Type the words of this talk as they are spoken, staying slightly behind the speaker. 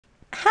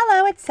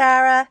it's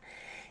Sarah,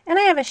 and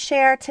I have a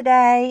share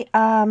today.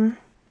 I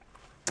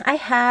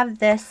have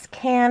this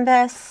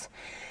canvas,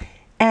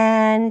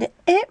 and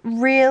it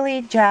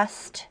really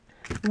just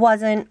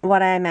wasn't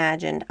what I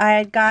imagined. I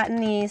had gotten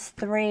these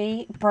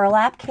 3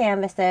 burlap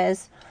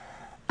canvases.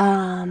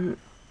 I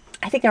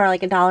think they were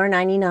like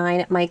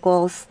 $1.99 at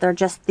Michael's. They're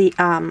just the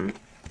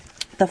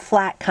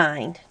flat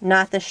kind,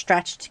 not the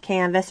stretched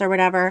canvas or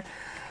whatever.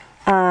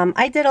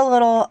 I did a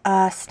little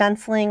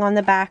stenciling on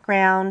the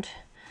background.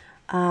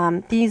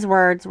 These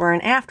words were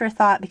an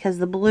afterthought because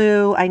the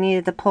blue I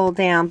needed to pull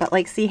down, but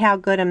like, see how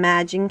good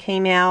Imagine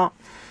came out.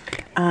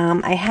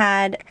 I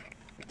had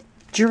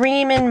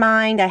Dream in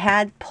mind. I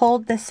had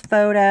pulled this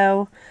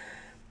photo,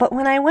 but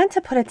when I went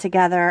to put it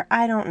together,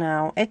 I don't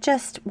know, it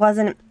just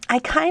wasn't. I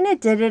kind of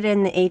did it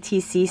in the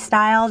ATC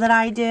style that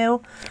I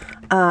do,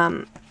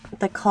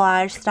 the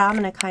collage style. I'm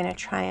going to kind of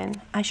try and,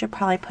 I should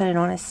probably put it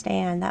on a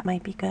stand. That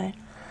might be good.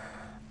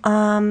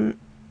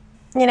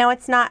 You know,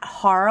 it's not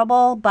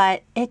horrible,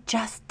 but it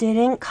just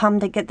didn't come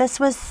to get. This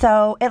was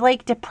so, it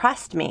like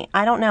depressed me.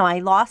 I don't know. I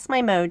lost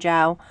my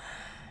mojo.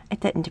 It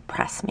didn't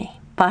depress me,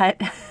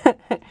 but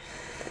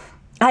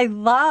I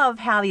love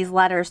how these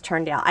letters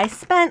turned out. I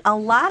spent a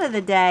lot of the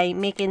day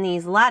making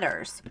these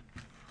letters,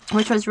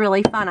 which was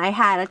really fun. I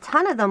had a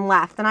ton of them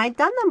left, and I'd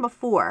done them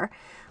before.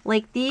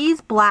 Like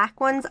these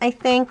black ones, I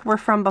think, were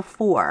from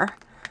before.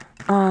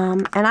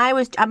 And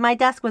my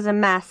desk was a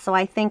mess, so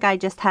I think I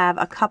just have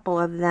a couple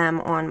of them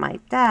on my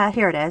desk.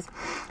 Here it is.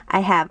 I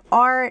have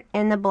art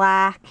in the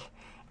black,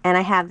 and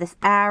I have this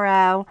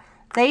arrow.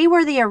 They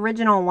were the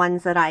original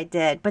ones that I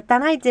did, but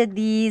then I did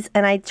these,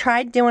 and I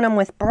tried doing them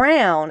with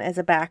brown as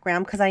a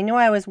background because I knew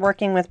I was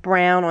working with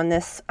brown on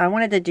this. I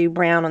wanted to do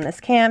brown on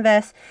this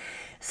canvas,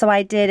 so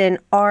I did an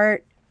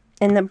art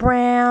in the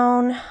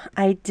brown.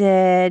 I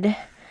did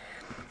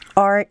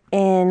art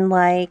in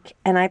like,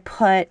 and I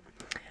put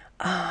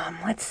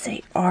let's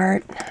see,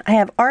 art. I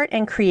have art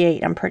and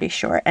create, I'm pretty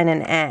sure, and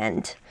an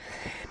and.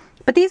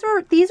 But these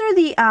are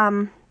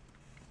the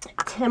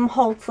Tim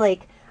Holtz,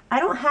 like,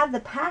 I don't have the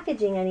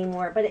packaging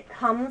anymore, but it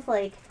comes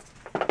like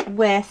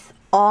with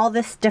all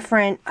this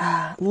different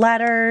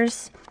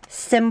letters,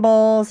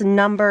 symbols,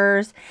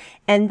 numbers,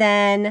 and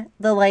then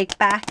the like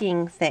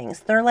backing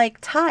things. They're like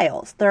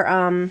tiles. They're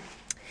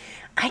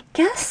I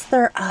guess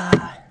they're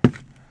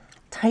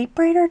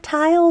typewriter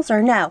tiles,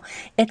 or no,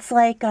 it's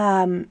like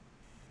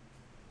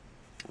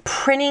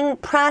printing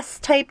press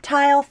type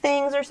tile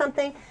things or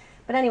something.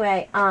 But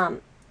anyway,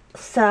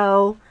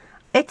 so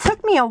it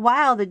took me a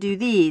while to do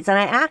these, and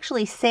I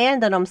actually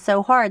sanded them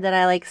so hard that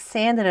I like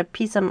sanded a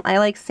piece of, I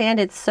like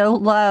sanded so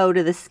low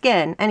to the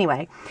skin.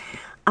 Anyway,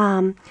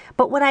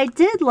 but what I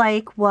did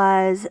like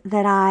was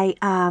that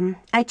I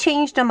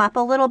changed them up a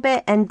little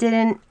bit and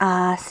didn't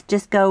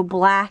just go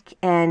black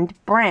and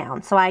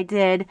brown. So I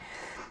did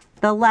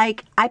the,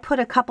 like, I put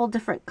a couple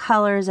different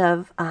colors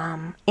of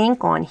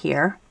ink on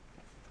here.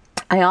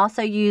 I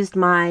also used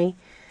my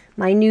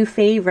new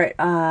favorite,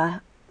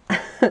 not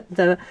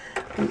the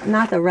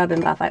Rub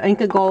and Buff,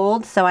 Inka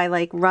Gold. So I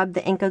like rubbed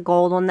the Inka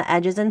Gold on the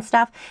edges and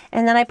stuff.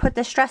 And then I put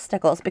the stress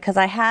stickles because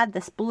I had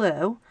this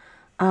blue,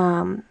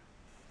 the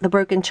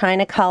Broken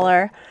China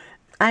color.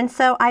 And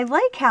so I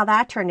like how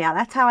that turned out.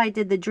 That's how I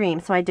did the dream.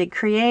 So I did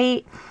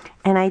create,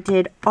 and I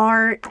did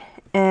art,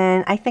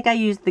 and I think I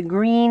used the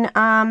green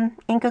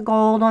Inka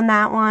Gold on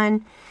that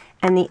one,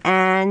 and the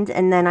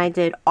and then I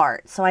did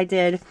art. So I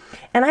did,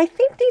 and I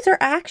think these are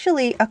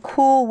actually a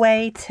cool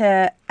way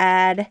to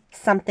add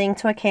something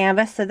to a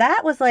canvas. So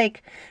that was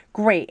like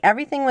great.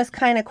 Everything was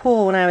kind of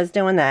cool when I was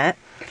doing that.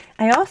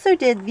 I also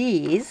did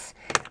these.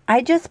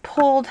 I just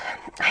pulled,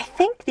 I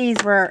think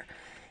these were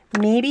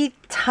maybe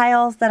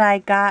tiles that I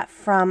got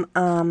from,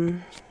 I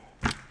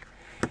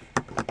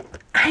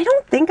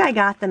don't think I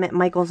got them at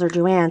Michael's or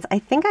Joann's. I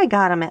think I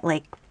got them at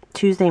like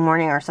Tuesday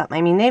morning or something.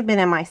 I mean, they've been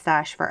in my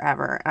stash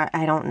forever.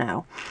 I don't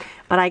know.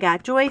 But I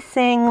got Joy,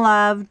 Sing,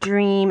 Love,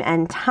 Dream,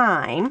 and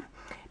Time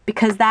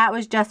because that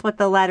was just what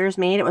the letters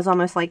made. It was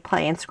almost like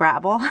playing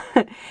Scrabble.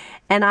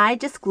 And I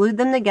just glued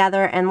them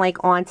together and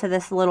like onto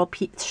this little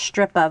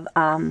strip of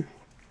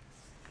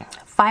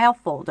file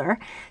folder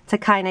to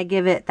kind of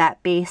give it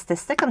that base to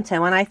stick them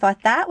to. And I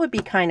thought that would be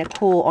kind of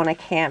cool on a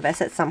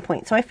canvas at some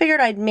point. So I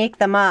figured I'd make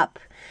them up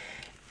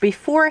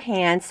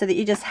beforehand so that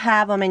you just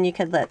have them and you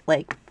could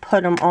like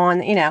put them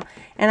on, you know.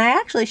 And I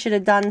actually should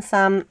have done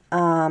some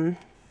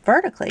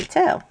vertically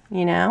too,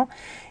 you know,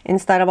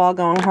 instead of all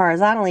going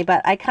horizontally,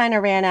 but I kind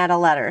of ran out of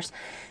letters.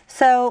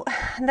 So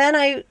then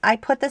I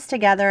put this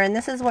together, and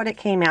this is what it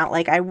came out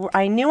like.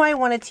 I knew I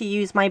wanted to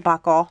use my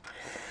buckle,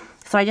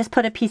 so I just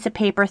put a piece of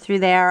paper through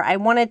there. I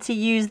wanted to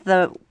use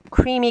the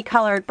creamy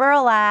colored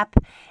burlap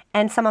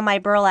and some of my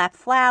burlap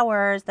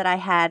flowers that I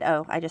had.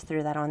 Oh, I just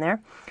threw that on there.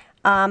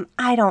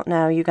 I don't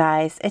know, you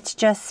guys. It's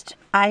just,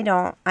 I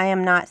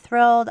am not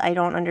thrilled. I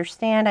don't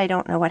understand. I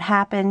don't know what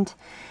happened.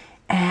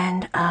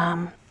 And,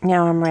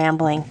 now I'm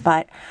rambling,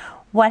 but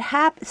what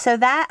happened, so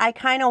that I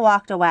kind of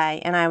walked away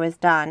and I was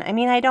done. I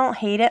mean, I don't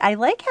hate it. I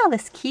like how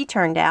this key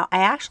turned out. I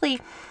actually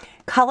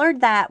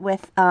colored that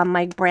with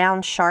my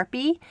brown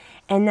Sharpie,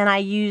 and then I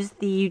used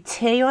the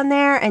UT on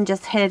there and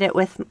just hit it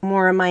with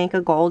more of my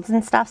Inca Golds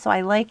and stuff, so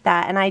I like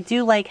that. And I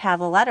do like how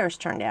the letters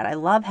turned out. I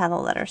love how the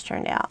letters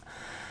turned out.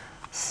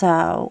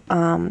 So,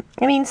 I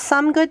mean,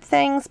 some good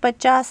things, but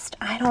just,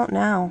 I don't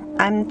know.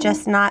 I'm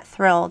just not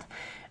thrilled.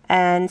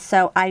 And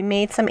so I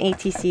made some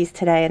ATCs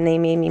today, and they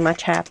made me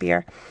much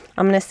happier.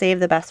 I'm going to save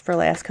the best for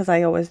last because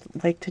I always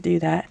like to do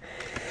that.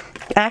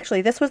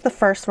 Actually, this was the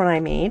first one I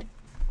made.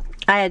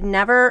 I had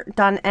never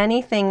done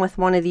anything with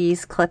one of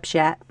these clips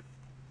yet,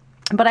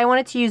 but I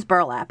wanted to use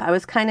burlap. I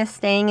was kind of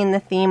staying in the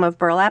theme of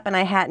burlap, and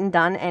I hadn't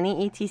done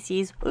any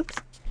ATCs. Oops,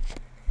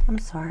 I'm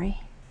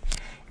sorry.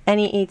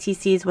 Any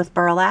ATCs with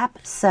burlap.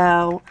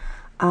 So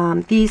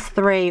these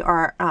three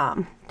are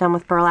done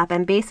with burlap,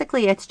 and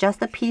basically it's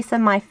just a piece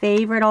of my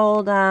favorite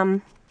old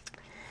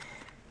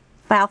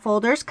file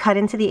folders cut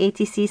into the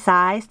ATC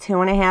size,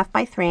 2.5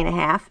 by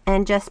 3.5,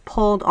 and just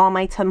pulled all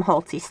my Tim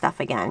Holtz stuff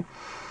again.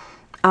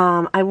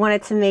 I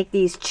wanted to make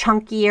these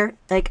chunkier.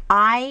 Like,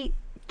 I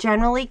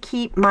generally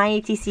keep my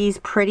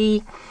ATCs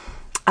pretty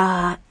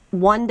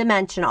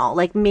one-dimensional,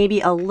 like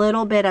maybe a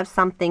little bit of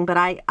something, but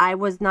I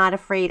was not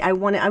afraid. I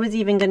was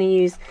even going to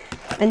use,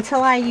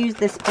 until I used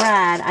this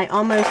brad, I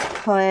almost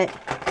put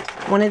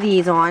one of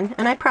these on,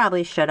 and I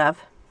probably should have,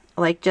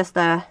 like, just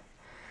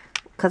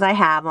because I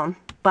have them,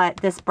 but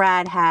this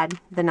brad had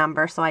the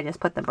number, so I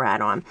just put the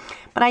brad on.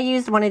 But I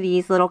used one of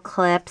these little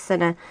clips,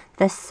 and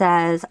this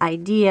says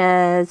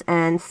ideas,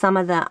 and some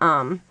of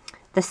the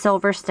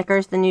silver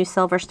stickers, the new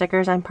silver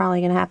stickers. I'm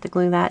probably going to have to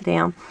glue that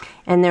down.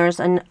 And there's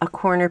a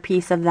corner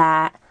piece of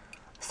that.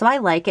 So I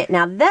like it.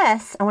 Now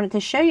this, I wanted to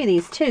show you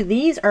these too.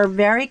 These are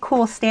very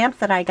cool stamps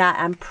that I got,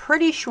 I'm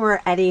pretty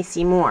sure, at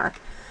AC Moore.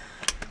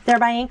 They're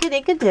by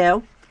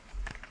Inkadinka,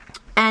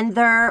 and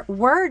they're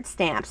word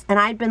stamps. And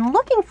I'd been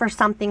looking for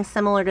something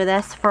similar to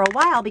this for a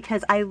while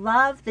because I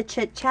love the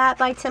Chit Chat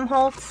by Tim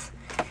Holtz.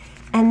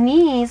 And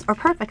these are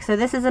perfect. So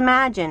this is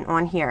Imagine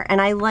on here.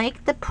 And I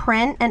like the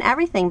print and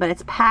everything, but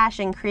it's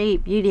Passion,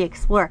 Create, Beauty,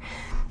 Explore.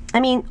 I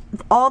mean,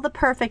 all the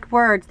perfect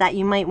words that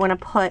you might want to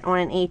put on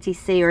an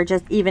ATC or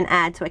just even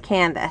add to a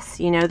canvas.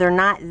 You know, they're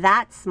not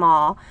that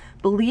small.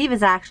 Believe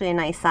is actually a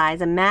nice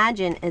size.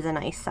 Imagine is a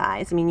nice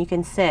size. I mean, you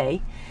can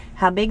see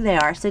how big they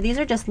are. So these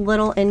are just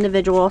little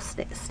individual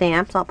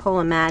stamps. I'll pull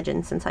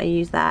Imagine since I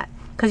use that,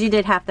 because you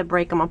did have to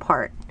break them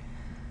apart.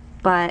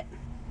 But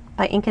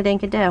by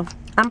Inkadinka.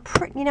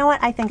 You know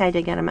what? I think I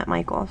did get them at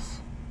Michael's.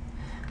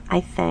 I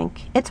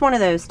think. It's one of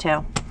those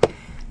two.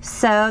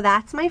 So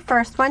that's my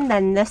first one.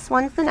 Then this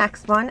one's the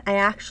next one. I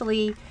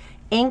actually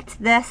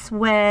inked this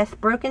with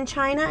Broken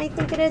China, I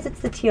think it is. It's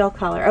the teal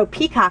color. Oh,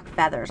 peacock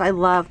feathers. I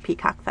love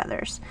peacock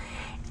feathers.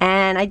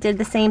 And I did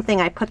the same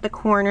thing. I put the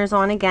corners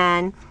on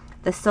again.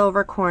 The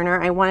silver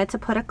corner. I wanted to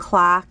put a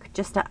clock,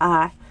 just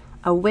a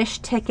wish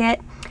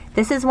ticket.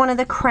 This is one of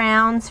the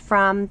crowns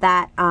from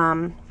that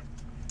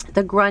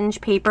the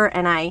grunge paper,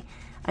 and I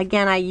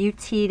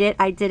UT'd it.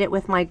 I did it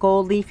with my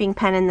gold leafing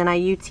pen, and then I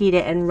UT'd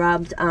it and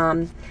rubbed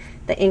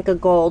the Inca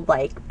Gold,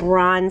 like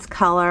bronze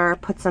color,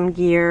 put some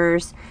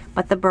gears,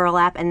 but the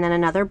burlap, and then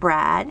another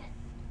brad.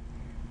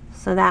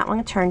 So that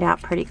one turned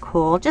out pretty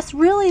cool. Just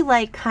really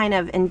like kind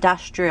of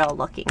industrial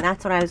looking.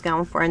 That's what I was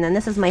going for. And then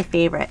this is my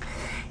favorite.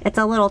 It's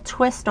a little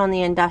twist on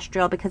the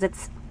industrial because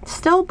it's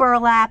still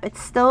burlap.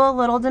 It's still a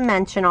little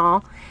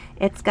dimensional.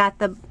 It's got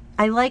the,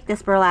 I like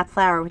this burlap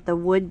flower with the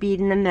wood bead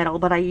in the middle,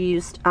 but I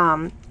used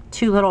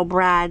two little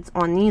brads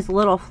on these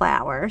little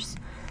flowers.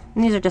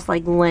 And these are just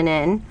like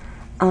linen.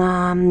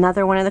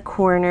 Another one of the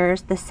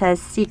corners. This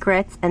says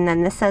Secrets, and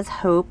then this says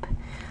Hope.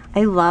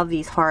 I love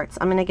these hearts.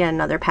 I'm gonna get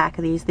another pack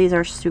of these. These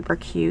are super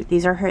cute.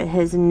 These are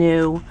his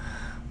new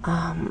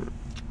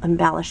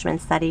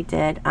embellishments that he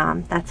did.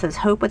 That says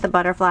Hope with a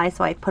butterfly,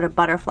 so I put a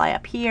butterfly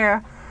up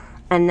here,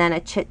 and then a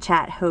Chit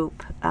Chat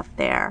Hope up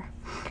there.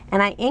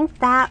 And I inked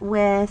that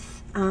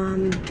with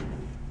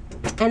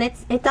and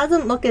it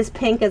doesn't look as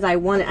pink as I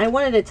wanted. I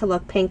wanted it to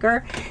look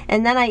pinker,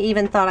 and then I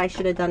even thought I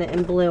should have done it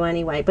in blue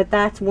anyway, but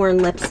that's Worn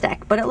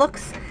Lipstick. But it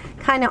looks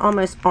kind of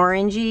almost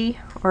orangey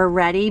or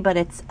reddy, but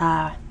it's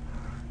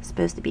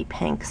supposed to be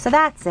pink. So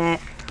that's it.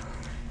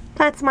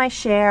 That's my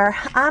share.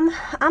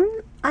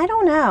 I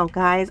don't know,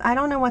 guys. I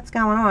don't know what's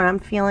going on. I'm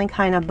feeling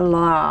kind of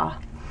blah.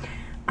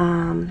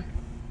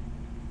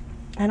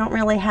 I don't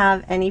really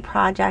have any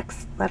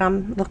projects that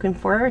I'm looking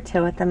forward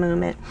to at the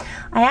moment.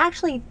 I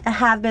actually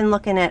have been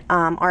looking at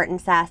Art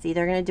and Sassy.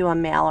 They're going to do a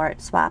mail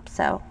art swap,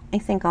 so I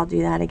think I'll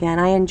do that again.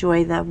 I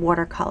enjoy the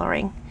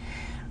watercoloring.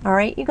 All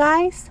right, you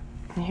guys.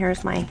 And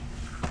here's my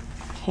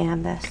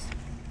canvas.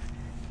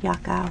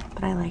 Yucko,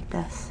 but I like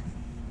this.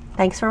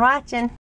 Thanks for watching.